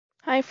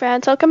Hi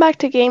friends, welcome back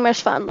to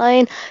Gamers Fun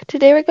Lane.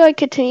 Today we're going to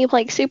continue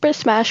playing Super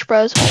Smash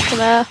Bros.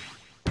 Ultimate.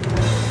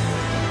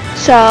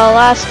 So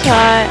last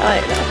time,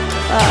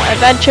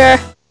 Adventure,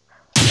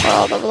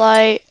 World of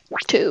Light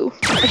 2.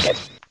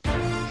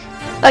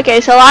 Okay,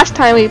 so last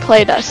time we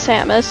played as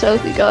Samus, so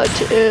if we go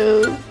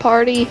to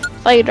Party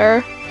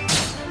Fighter.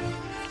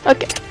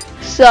 Okay,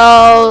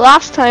 so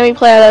last time we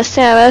played as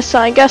Samus, so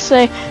I'm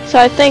guessing, so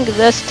I think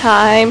this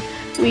time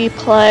we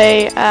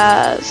play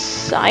as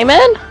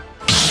Simon?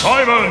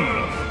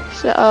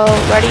 So,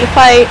 ready to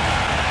fight.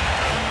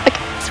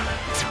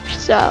 Okay.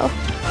 So,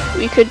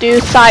 we could do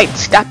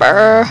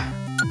Sidestepper.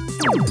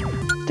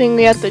 I think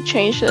we have to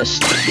change this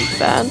to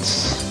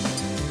defense.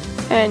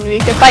 And we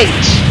can fight.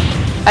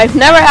 I've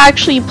never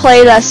actually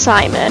played as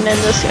Simon in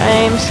this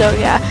game, so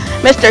yeah.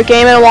 Mr.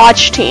 Game &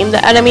 Watch team.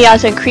 The enemy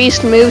has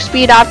increased move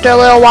speed after a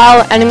little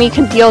while. The enemy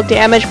can deal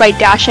damage by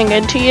dashing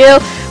into you.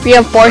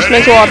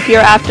 Reinforcements will appear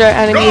after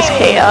enemies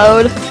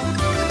KO'd.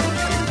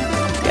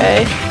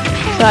 Okay.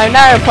 So I've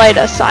never played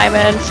as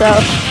Simon, so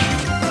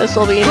this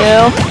will be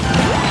new.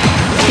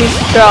 You can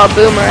throw a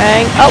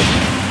boomerang. Oh.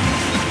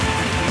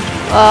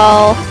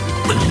 Well.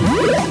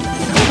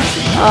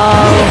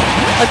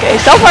 Okay,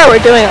 so far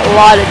we're doing a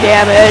lot of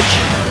damage.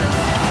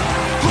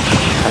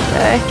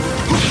 Okay.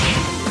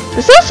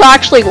 Does this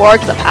actually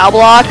work, the POW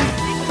block?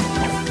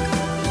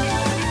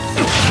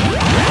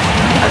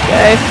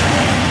 Okay.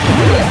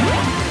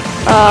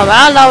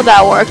 I don't know if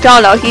that worked.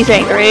 Oh no, he's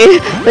angry.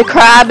 The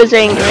crab is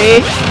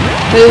angry.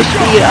 Move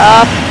speed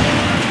up.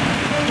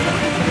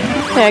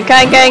 Yeah,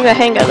 kind of getting the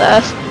hang of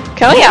this.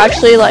 Can we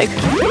actually like?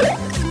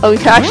 Oh, we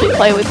can actually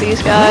play with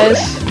these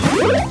guys.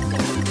 We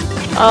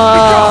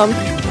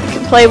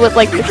can play with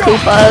like the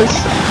Koopas.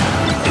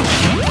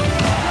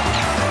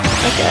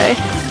 Okay.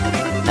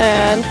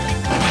 And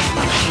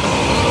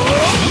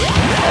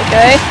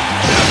okay.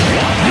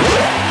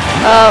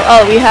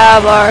 Oh, we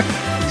have our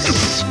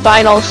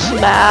Final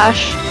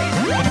Smash.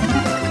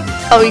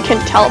 Oh, we can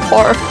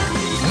teleport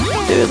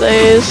through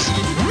these.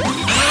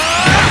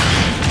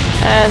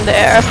 And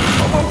there.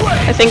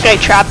 I think I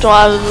trapped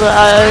one of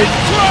the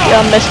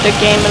Mr.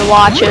 Game &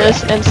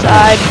 Watches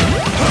inside.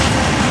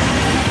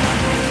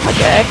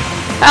 Okay.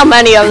 How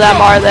many of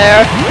them are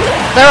there?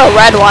 There are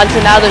red ones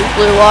and now there's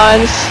blue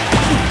ones.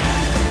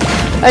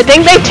 I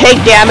think they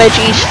take damage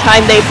each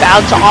time they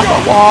bounce off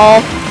a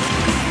wall.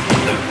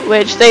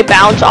 Which they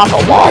bounce off a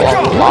wall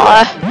a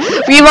lot.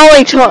 We've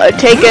only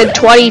taken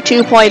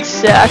 22.6.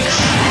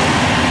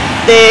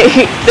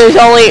 There's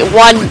only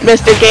one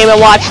Mr. Game &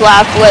 Watch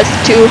left with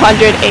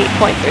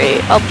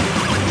 208.3. Oh,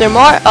 there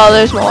more? Oh,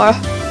 there's more.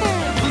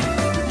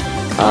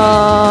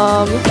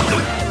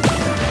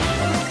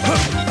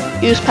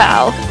 Use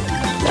POW.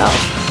 No.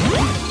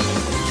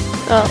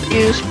 Oh,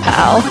 use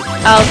POW.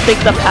 I don't think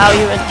the POW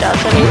even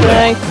does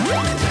anything.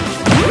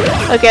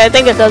 Okay, I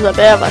think it does a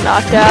bit of a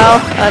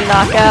knockdown,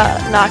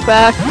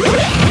 knockback.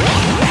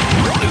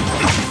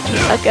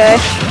 Okay.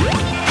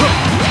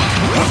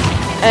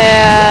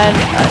 And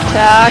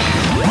attack.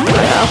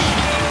 No.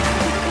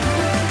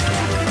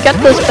 Get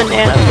this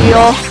banana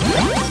peel.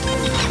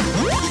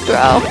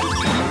 Throw.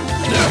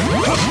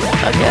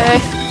 Okay.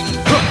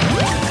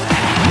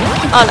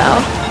 Oh no.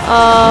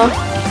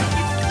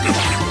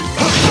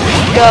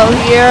 Go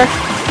here.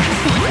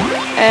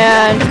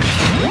 And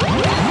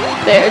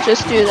there,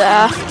 just do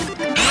that.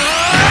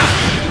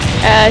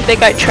 And I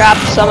think I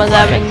trapped some of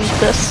them in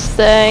this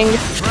thing.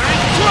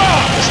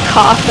 This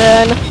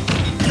coffin.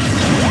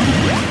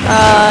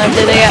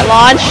 Did they get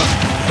launched?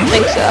 I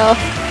think so.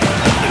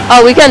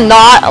 Oh, we can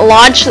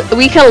launch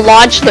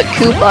the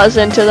Koopas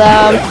into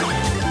them.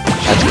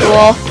 That's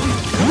cool.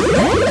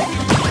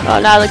 Oh,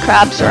 now the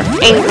crabs are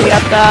angry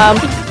at them.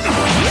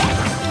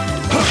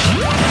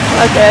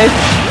 Okay,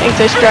 things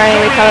are starting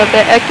to become a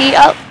bit icky.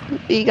 Oh,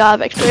 we got a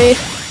victory.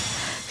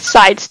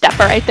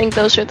 Sidestepper, I think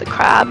those are the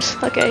crabs.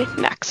 Okay,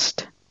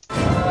 next.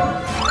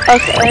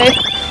 Okay.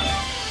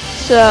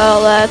 So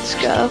let's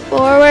go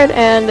forward,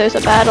 and there's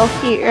a battle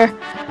here.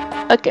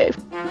 Okay,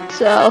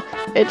 so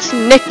it's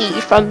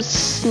Nikki from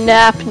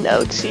Snap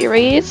Note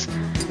series.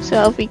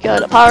 So if we go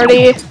to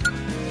party,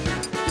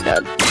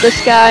 go to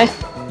this guy,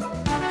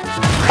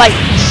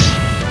 fights.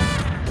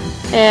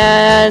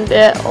 And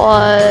it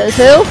was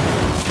who?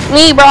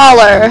 Me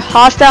Brawler.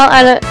 Hostile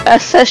and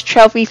assist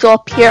trophies will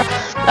appear.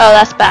 Oh,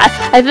 that's bad.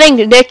 I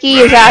think Nikki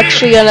is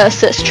actually an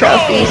assist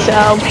trophy,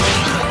 so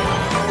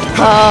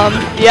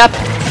yep.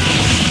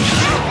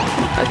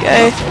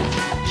 Okay.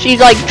 She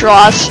like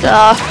draws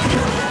stuff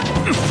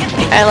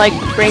and like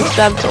brings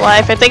them to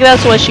life. I think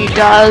that's what she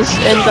does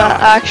in the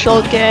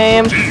actual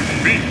game.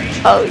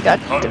 Oh, we got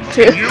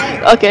two.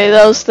 Okay,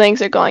 those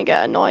things are going to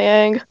get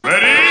annoying.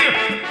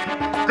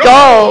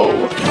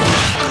 Go!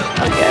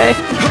 Okay.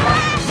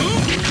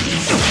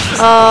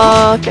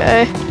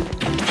 Okay.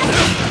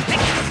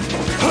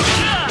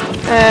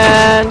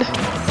 And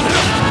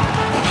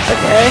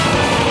okay.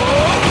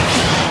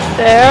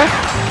 There.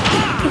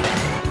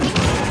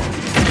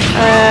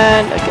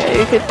 And okay,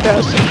 you could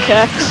throw some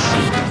kicks.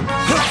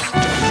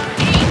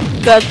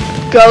 The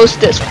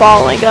ghost is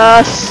following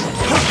us.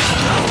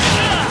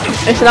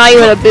 It's not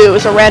even a boo,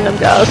 it's a random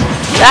ghost.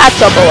 That's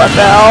a bullet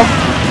bill.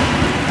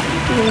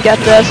 You can get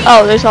this.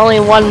 Oh, there's only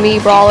one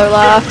Mii brawler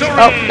left.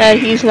 Oh, and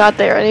he's not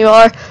there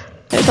anymore.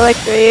 There's a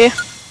victory.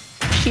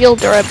 Shield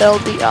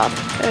durability up.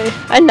 Okay.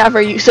 I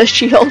never use a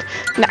shield.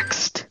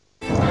 Next.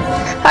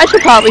 I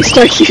should probably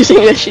start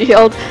using the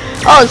shield.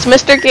 Oh, it's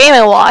Mr. Game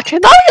 & Watch. I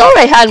thought we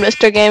already had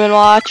Mr. Game &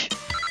 Watch.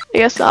 I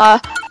guess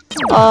not.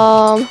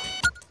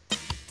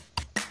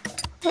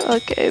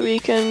 Okay, we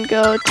can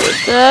go to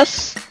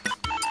this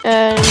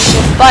and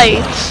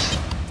fight.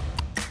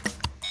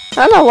 I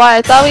don't know why,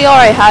 I thought we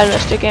already had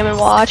Mr. Game &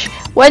 Watch.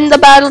 Win the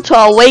battle to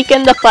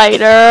awaken the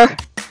fighter.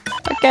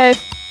 Okay.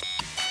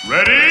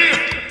 Ready?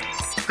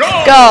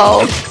 Go!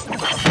 Go!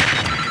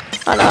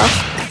 Oh no.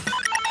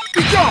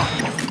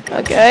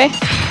 Okay.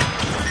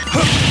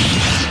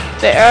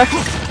 There.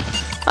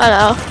 I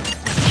know.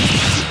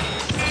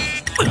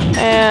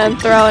 And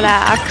throw an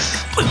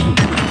axe.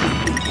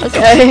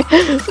 Okay.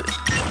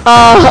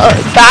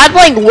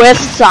 Battling with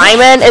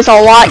Simon is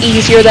a lot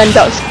easier than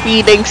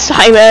defeating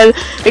Simon,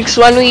 because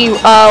when we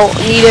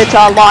needed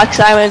to unlock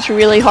Simon, it's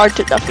really hard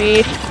to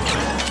defeat.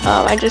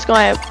 I'm just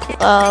going to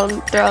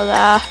throw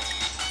that.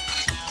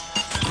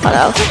 Oh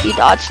no, he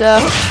dodged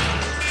it.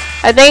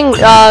 I think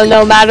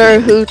no matter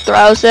who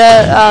throws it,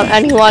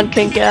 anyone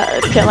can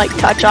like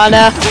touch on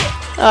it,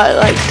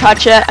 like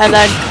touch it and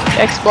then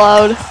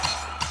explode.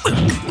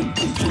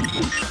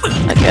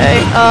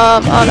 Okay.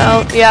 Oh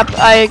no. Yep.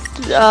 I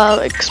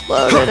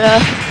exploded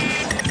it.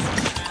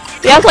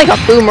 He has like a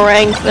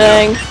boomerang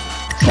thing,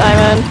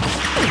 Simon.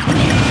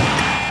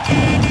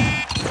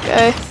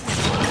 Okay.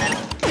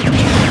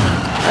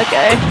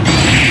 Okay.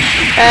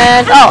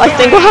 And oh, I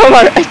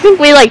think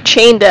we like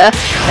chained it.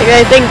 Like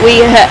I think we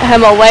hit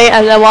him away,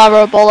 and then one of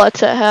our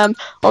bullets hit him.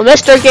 Well,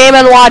 Mr. Game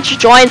 & Watch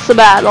joins the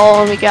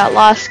battle, and we got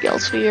lost skill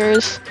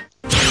spheres.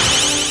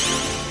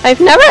 I've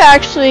never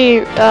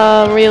actually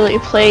really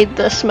played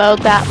this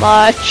mode that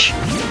much.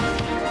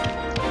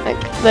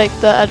 Like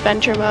the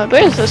adventure mode.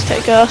 Where does this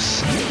take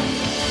us?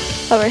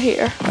 Over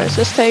here. Where does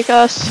this take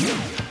us?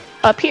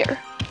 Up here.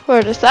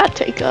 Where does that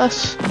take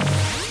us?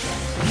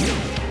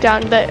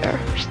 Down there.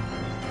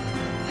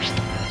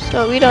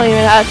 So we don't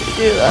even have to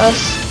do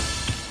this.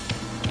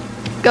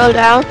 Go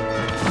down.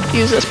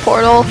 Use this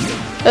portal.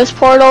 This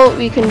portal,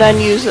 we can then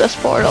use this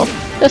portal.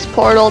 This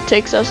portal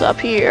takes us up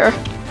here.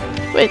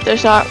 Wait,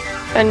 there's not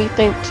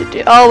anything to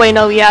do. Oh wait,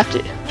 no, we have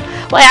to.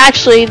 Well,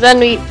 actually, then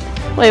we.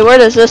 Wait, where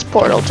does this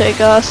portal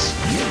take us?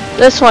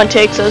 This one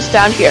takes us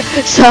down here.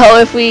 So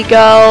if we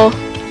go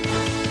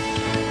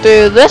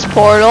through this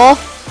portal,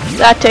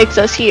 that takes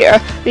us here.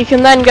 We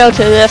can then go to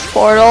this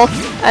portal,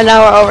 and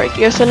now we're over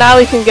here. So now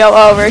we can go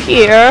over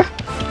here,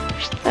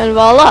 and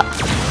voila,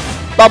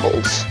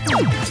 bubbles.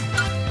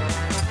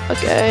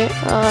 Okay,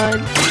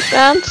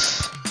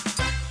 defense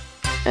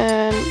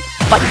and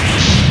fight.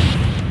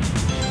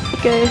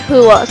 Okay,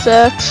 who was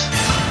it?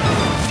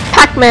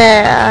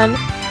 Pac-Man!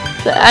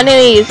 The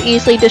enemy is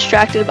easily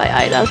distracted by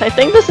items. I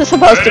think this is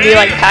supposed to be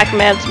like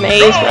Pac-Man's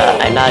maze, but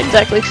I'm not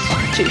exactly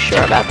too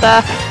sure about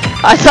that.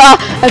 I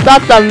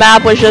thought the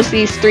map was just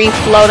these 3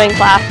 floating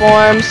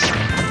platforms.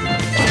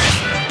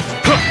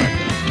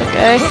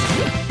 Okay.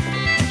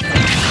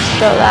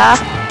 So that.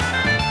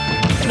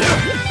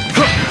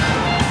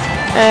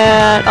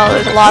 And oh,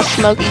 there's a lot of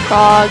smoky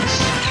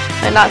cogs.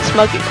 And not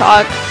smoky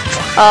cog.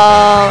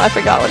 I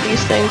forgot what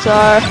these things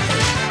are.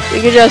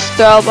 We could just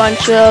throw a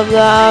bunch of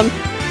them,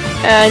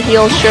 and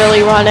he'll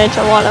surely run into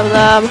one of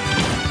them.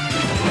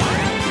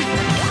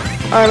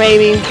 Or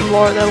maybe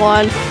more than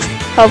one.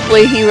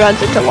 Hopefully he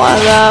runs into one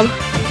of them.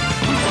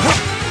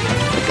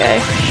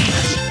 Okay.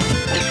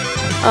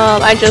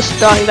 I'm just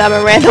throwing them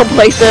in random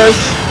places.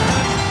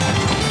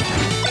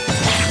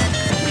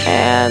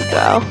 And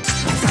go.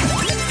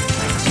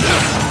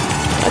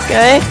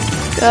 Okay,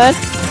 good.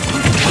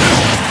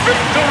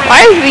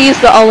 Why are these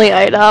the only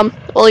item?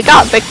 Well, we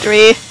got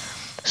victory.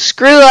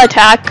 Screw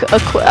attack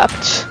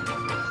equipped.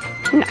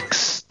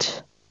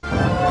 Next.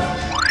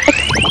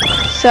 Okay.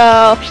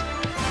 So,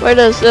 where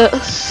does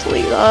this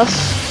lead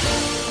us?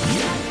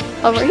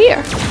 Over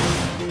here.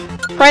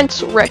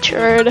 Prince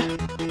Richard.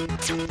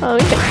 Oh, we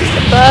can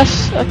keep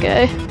this.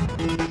 Okay.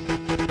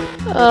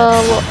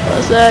 What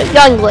was it?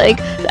 Youngling.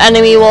 The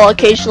enemy will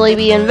occasionally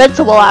be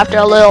invincible after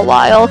a little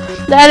while.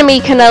 The enemy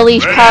can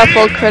unleash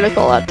powerful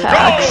critical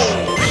attacks.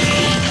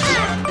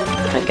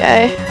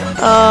 Okay.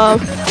 I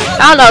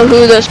don't know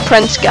who this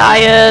Prince guy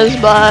is,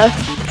 but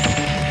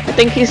I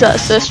think he's an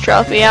assist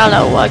trophy. I don't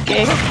know what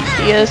game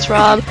he is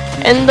from.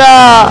 In the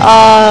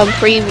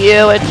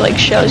preview, it like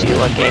shows you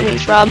what game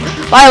he's from.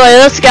 By the way,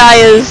 this guy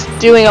is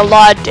doing a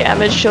lot of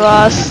damage to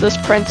us. This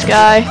Prince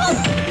guy.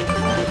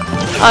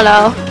 I don't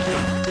know.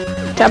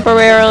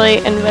 Temporarily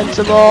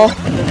invincible.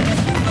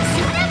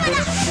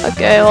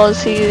 Okay, well,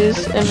 is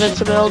his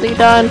invincibility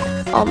done?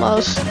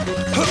 Almost.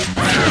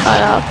 I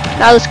don't know.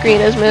 Now the screen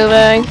is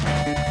moving.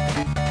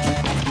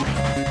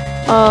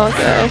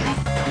 Okay.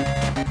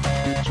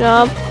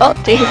 Jump. Oh,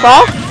 did he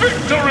fall?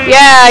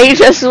 Yeah, he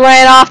just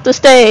ran off the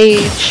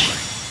stage.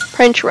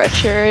 Prince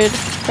Richard.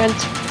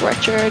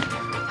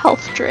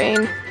 health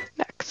drain.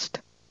 Next.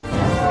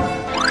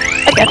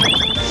 Okay,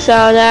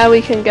 so now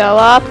we can go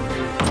up,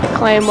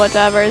 claim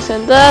whatever's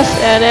in this,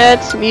 and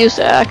it's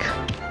music.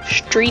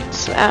 Street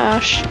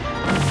Smash.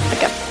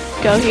 Okay,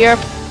 go here.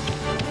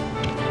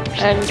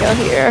 And go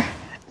here.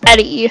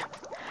 Eddie.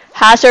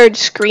 Hazard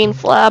screen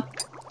flip.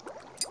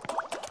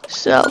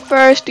 So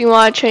first you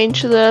want to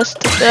change this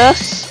to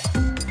this.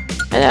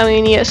 And then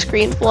we need a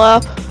screen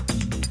flip.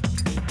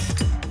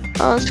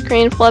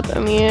 Screen flip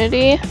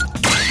immunity.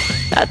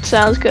 That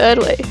sounds good.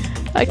 Wait.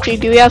 Actually,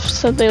 do we have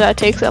something that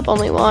takes up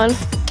only one?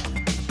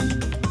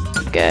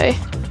 Okay.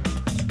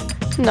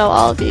 No,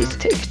 all of these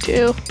take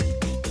 2.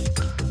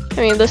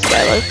 I mean, this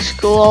guy looks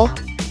cool.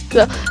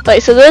 So,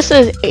 wait, so this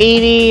is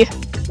 80...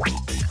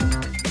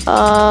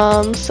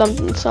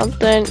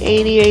 something,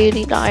 80,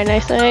 89, I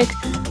think.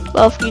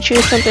 Well, if you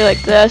choose something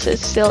like this,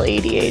 it's still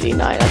 80,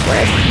 89,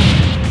 okay.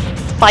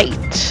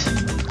 Fight.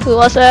 Who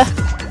was it?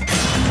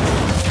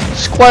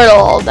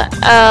 Squirtle.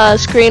 The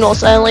screen will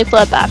suddenly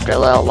flip after a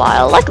little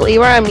while. Luckily,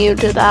 we're immune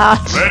to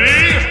that.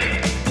 Ready?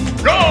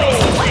 Go!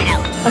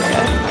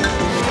 Okay.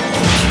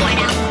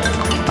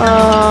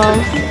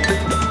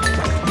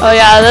 Oh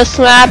yeah, this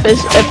map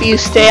is if you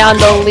stay on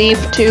the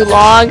leaf too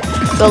long,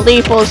 the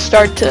leaf will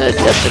start to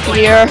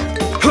disappear.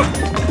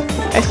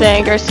 I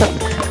think, or some.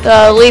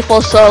 The leaf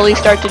will slowly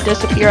start to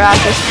disappear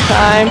after some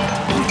time.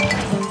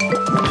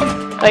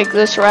 Like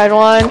this red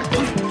one.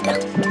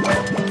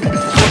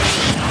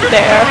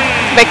 There.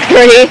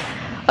 Victory!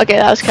 Okay,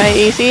 that was kinda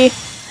easy.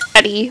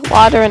 Eddie,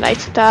 water and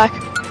ice attack.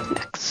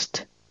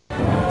 Next.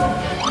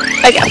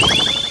 Okay.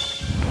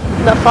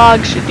 The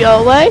fog should go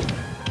away.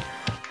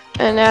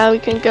 And now we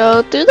can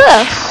go through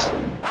this.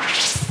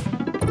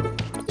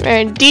 We're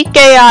in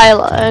DK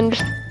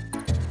Island.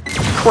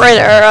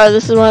 Critter.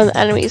 This is one of the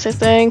enemies, I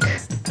think.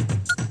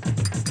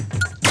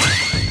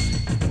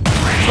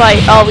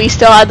 Right, oh, we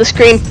still have the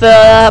screen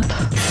flip.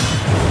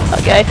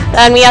 Okay, the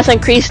enemy has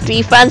increased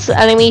defense. The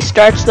enemy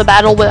starts the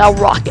battle with a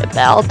rocket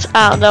belt.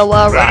 I don't know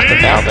what a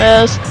rocket belt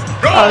is.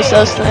 Oh, it's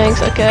those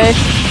things, okay.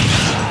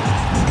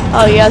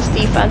 Oh, he has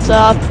defense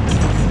up.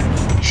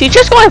 Is he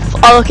just going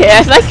okay,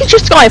 I think he's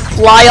just going to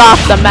fly off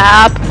the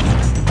map.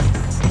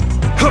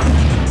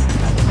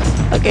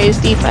 Okay, his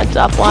defense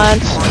up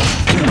once.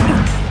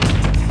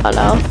 Oh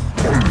no.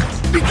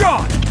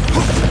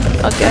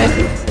 Okay.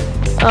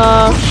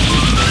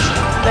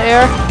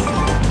 There.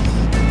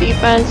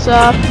 Defense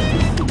up.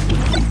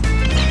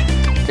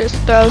 Just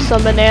throw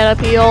some banana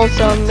peels,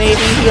 so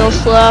maybe he'll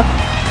slip.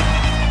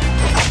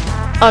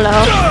 Oh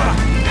no.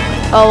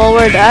 Oh well,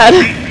 we're dead.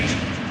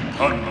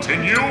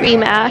 Continue.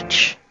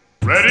 Rematch.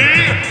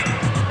 Ready?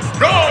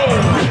 Go!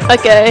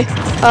 Okay.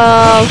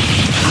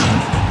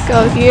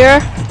 Go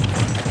here.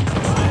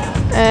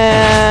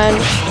 And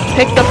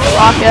pick up the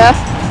rocket.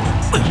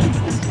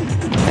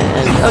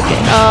 And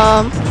okay,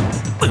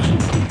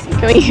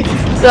 can we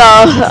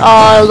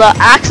the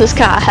axe is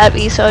kinda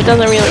heavy, so it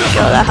doesn't really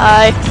go that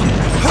high.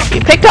 He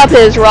picked up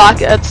his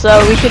rocket,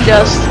 so we could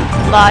just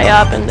fly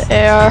up in the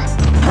air.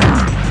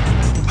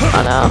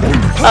 Oh no.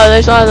 Oh,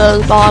 there's one of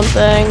those bomb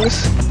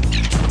things.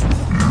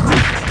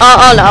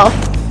 Oh no.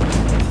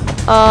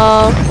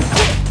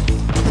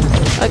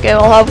 Okay,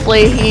 well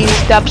hopefully he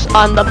steps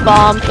on the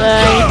bomb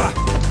thing.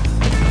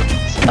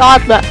 It's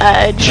on the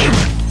edge.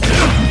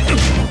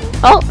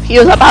 Oh, he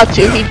was about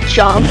to. He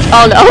jumped.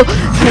 Oh no,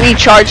 he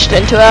charged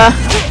into it.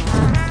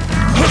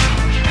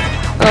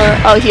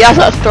 Oh, he has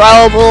a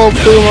throwable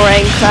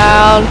boomerang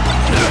crown.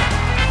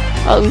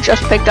 Oh, he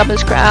just picked up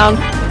his crown.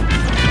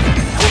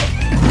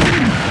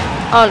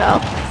 Oh no.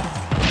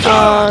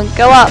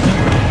 Go up.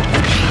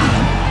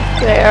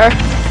 There.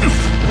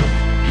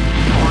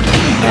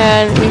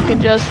 And we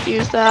can just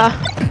use that.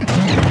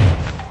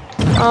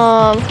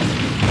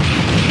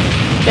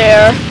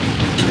 There.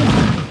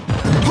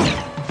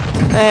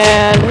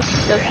 And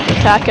just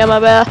attack him a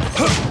bit.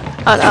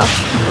 Oh no.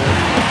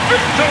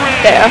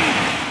 There.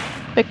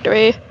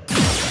 Victory.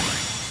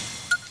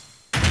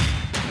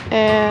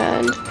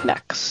 And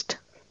next.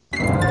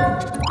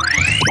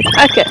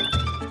 Okay.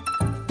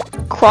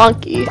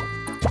 Cronky.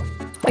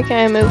 I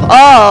can't move.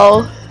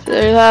 Oh!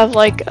 They have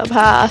like a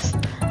path.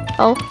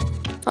 Oh.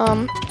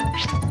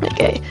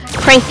 Okay.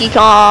 Cranky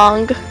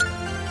Kong.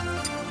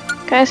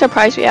 Kinda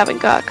surprised we haven't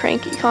got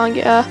Cranky Kong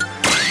yet.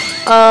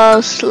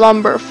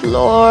 Slumber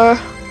Floor.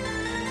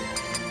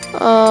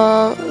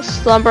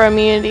 Slumber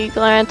immunity,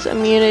 grants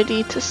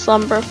immunity to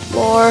slumber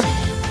floor.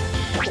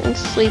 And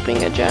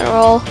sleeping in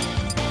general.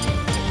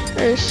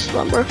 There's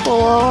slumber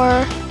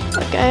floor.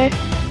 Okay.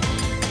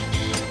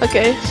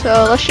 Okay,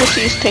 so let's just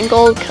use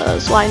Tingle,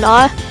 cause why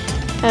not?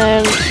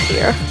 And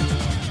here.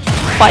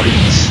 Fight.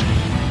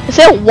 Is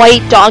it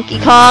White Donkey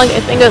Kong? I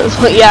think it's,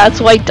 yeah, it's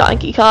White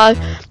Donkey Kong.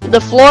 The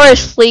floor is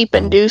sleep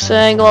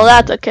inducing. Well,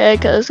 that's okay,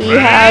 cause we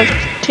have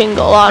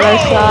Tingle on our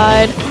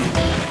side.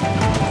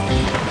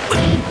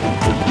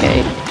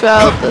 Okay, throw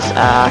out this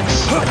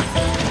axe.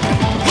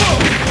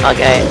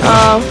 Okay,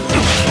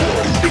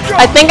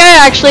 I think I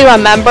actually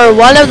remember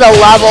one of the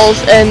levels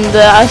in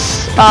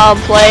this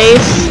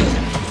place.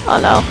 Oh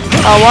no.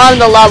 One of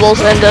the levels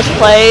in this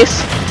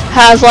place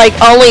has like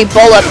only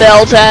bullet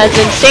bills and it's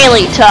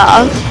insanely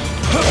tough.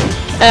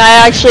 And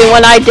I actually,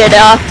 when I did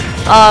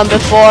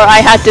before,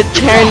 I had to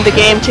turn the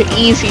game to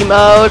easy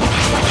mode.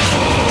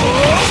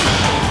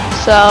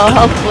 So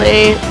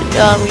hopefully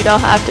we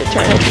don't have to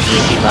turn it to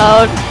easy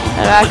mode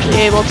and I'm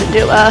actually able to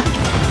do it.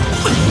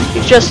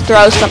 You just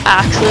throw some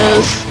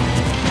axes.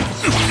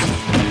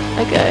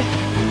 Okay.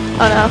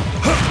 Oh no.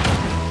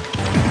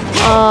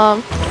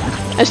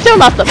 I'm still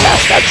not the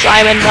best at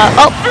Simon, but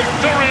oh,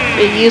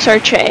 we use our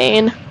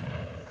chain.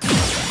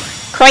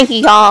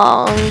 Cranky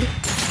Kong.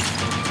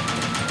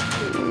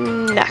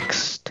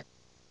 Next.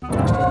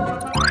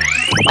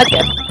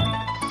 Okay.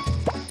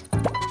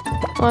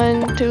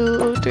 1,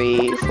 2,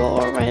 3,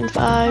 4, and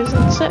 5,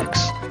 and 6.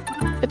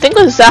 I think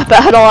it was that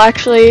battle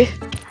actually,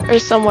 or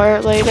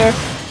somewhere later.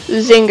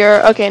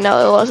 Zinger. Okay,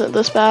 no, it wasn't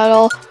this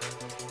battle.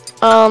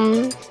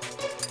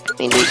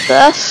 We need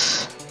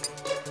this.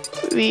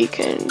 We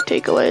can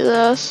take away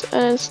this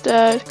and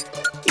instead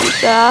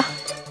use that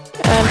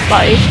and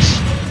fight.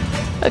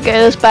 Okay,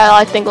 this battle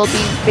I think will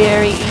be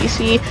very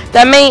easy.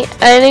 That many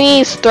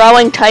enemies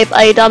throwing type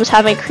items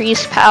have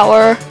increased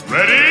power.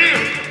 Ready?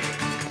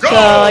 Go! So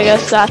I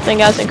guess that thing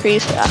has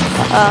increased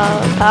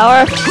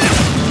power.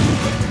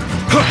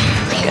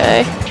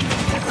 Okay.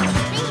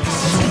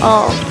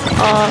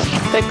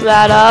 Pick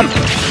that up.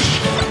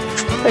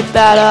 Pick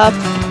that up.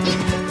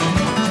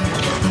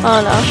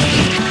 Oh no.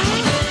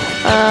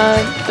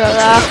 Throw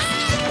that.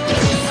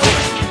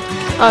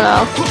 Oh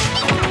no.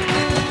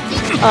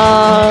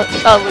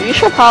 Oh, we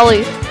should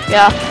probably,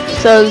 yeah.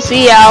 So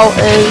ZL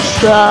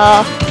is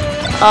the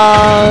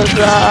oh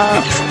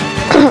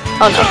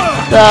no,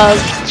 the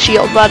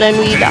shield button.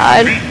 We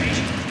died.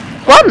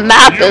 What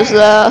map is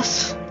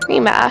this?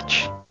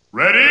 Rematch.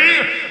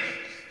 Ready?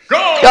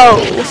 Go! Go.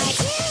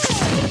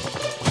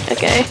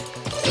 Okay.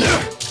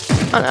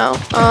 Oh no.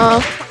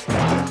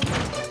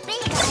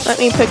 Let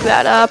me pick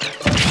that up.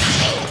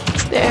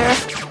 There.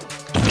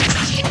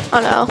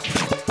 Oh no.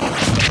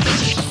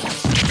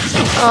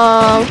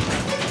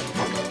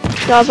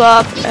 Jump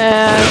up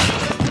and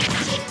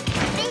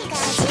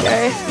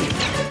okay.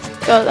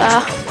 Go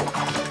there.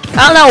 I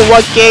don't know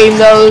what game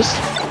those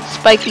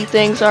spiky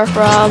things are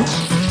from.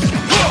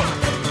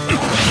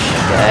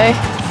 Okay.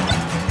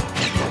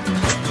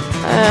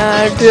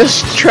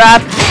 Just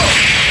trap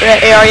the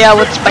area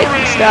with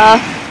spiky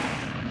stuff.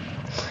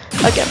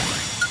 Okay.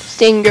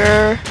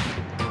 Stinger.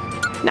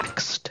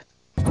 Next.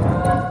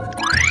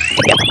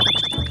 Yep.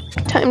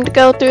 Time to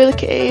go through the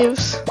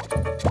caves.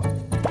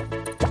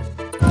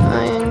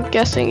 I'm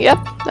guessing, yep,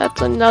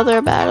 that's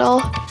another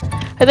battle.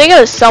 I think it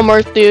was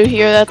somewhere through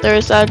here that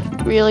there's that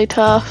really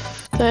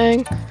tough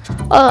thing.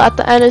 Oh, at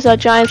the end is a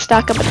giant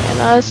stack of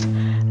bananas.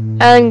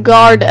 And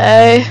guard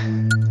A.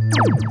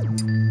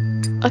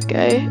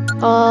 Okay,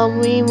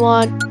 we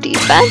want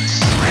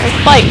defense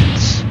and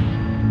fights.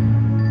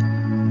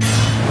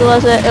 Who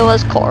was it? It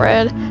was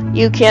Corrin.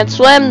 You can't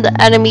swim. The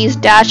enemy's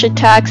dash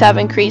attacks have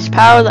increased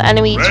power. The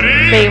enemy's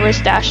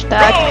favors dash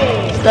attack.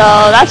 So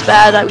that's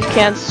bad that we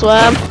can't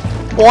swim.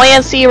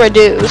 Buoyancy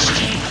reduced.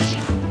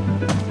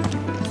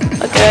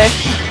 Okay.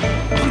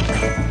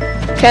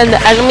 Can the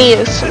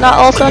enemies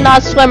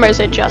not swimmers?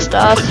 It just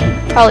us?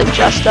 Probably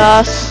just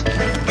us.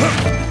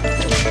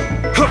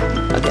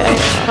 Okay.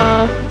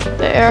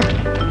 There.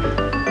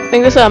 I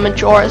think this is a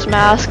Majora's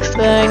Mask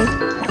thing.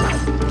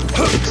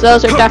 So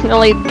those are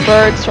definitely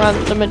birds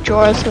from the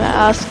Majora's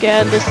Mask,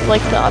 and this is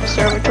like the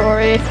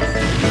observatory.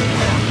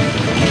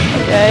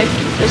 Okay,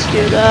 just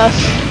do this.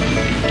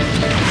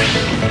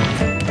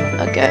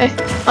 Okay.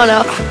 Oh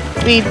no,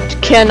 we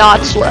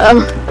cannot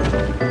swim.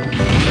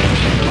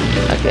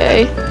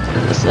 Okay,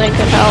 this thing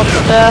can help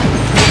with that.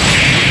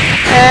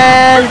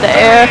 And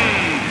there.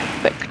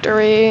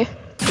 Victory.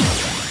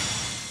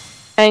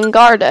 And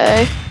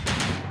Garde.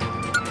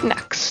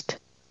 Next.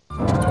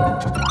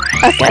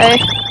 Okay.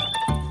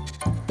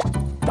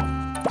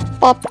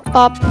 Bop,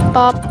 bop,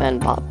 bop,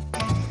 and bop.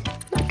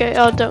 Okay,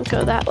 oh, don't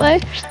go that way.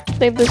 I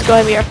think this is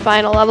going to be our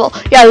final level.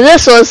 Yeah,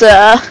 this was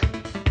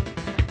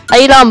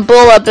item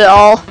bullet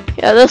bill.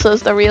 Yeah, this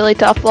was the really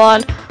tough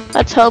one.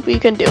 Let's hope you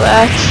can do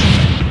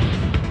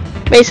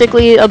it.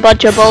 Basically, a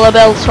bunch of bullet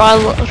bills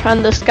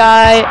from the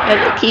sky, and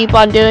they keep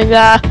on doing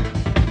that.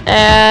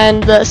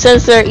 And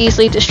since they're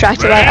easily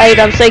distracted by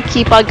items, they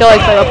keep on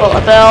going for the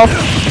bullet bill.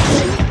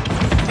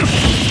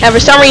 And for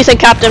some reason,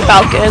 Captain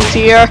Falcon's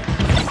here.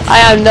 I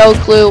have no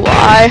clue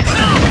why.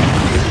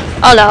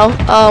 Oh no,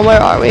 where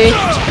are we?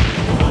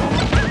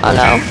 Oh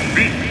no.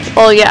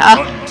 Oh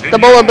yeah, the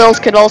bullet bills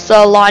could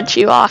also launch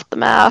you off the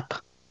map.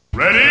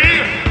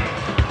 Ready?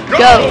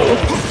 Go!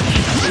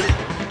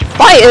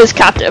 Why is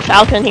Captain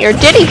Falcon here?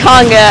 Diddy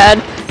Kong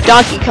and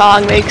Donkey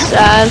Kong makes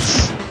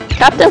sense.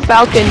 Captain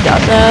Falcon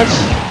doesn't.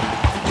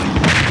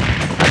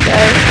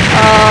 Okay,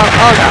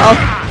 oh no.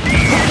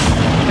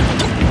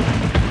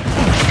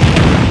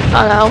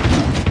 Oh no.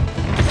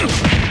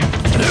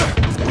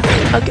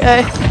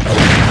 Okay.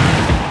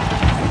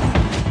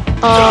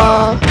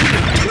 Oh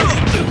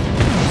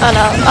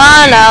no.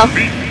 Oh no.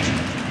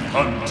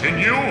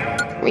 Continue.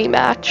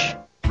 Rematch.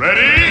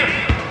 Ready?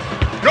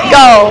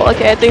 Go!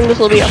 Okay, I think this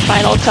will be our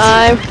final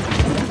time.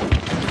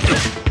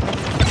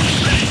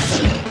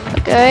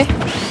 Okay.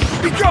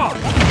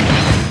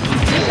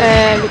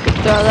 And we could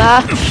throw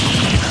that.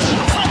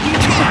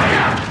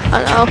 I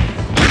don't know.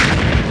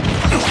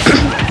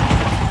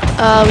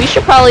 We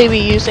should probably be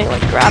using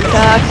like grab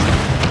attacks.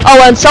 Oh,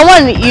 when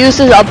someone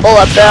uses a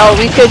bullet bill,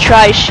 we could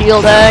try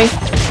shielding.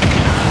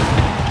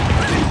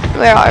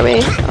 Where are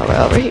we? Oh, we're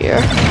over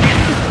here.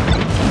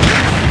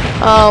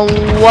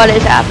 What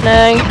is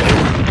happening?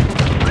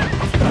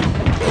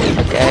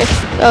 Okay,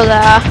 go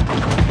there.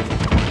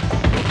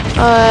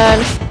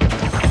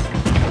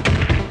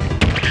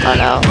 Oh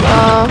no.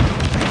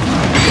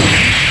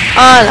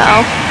 Oh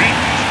no.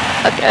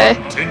 Okay.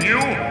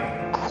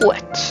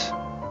 Quit.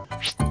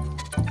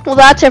 Well,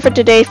 that's it for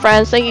today,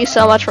 friends. Thank you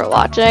so much for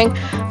watching.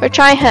 We're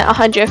trying to hit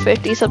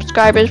 150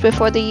 subscribers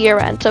before the year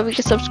ends, so if you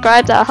can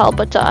subscribe, that'll help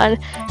a ton.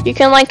 You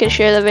can like and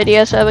share the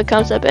video so it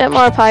becomes a bit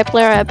more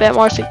popular and a bit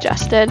more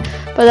suggested.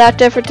 But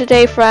that's it for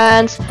today,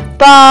 friends.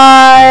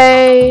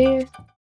 Bye!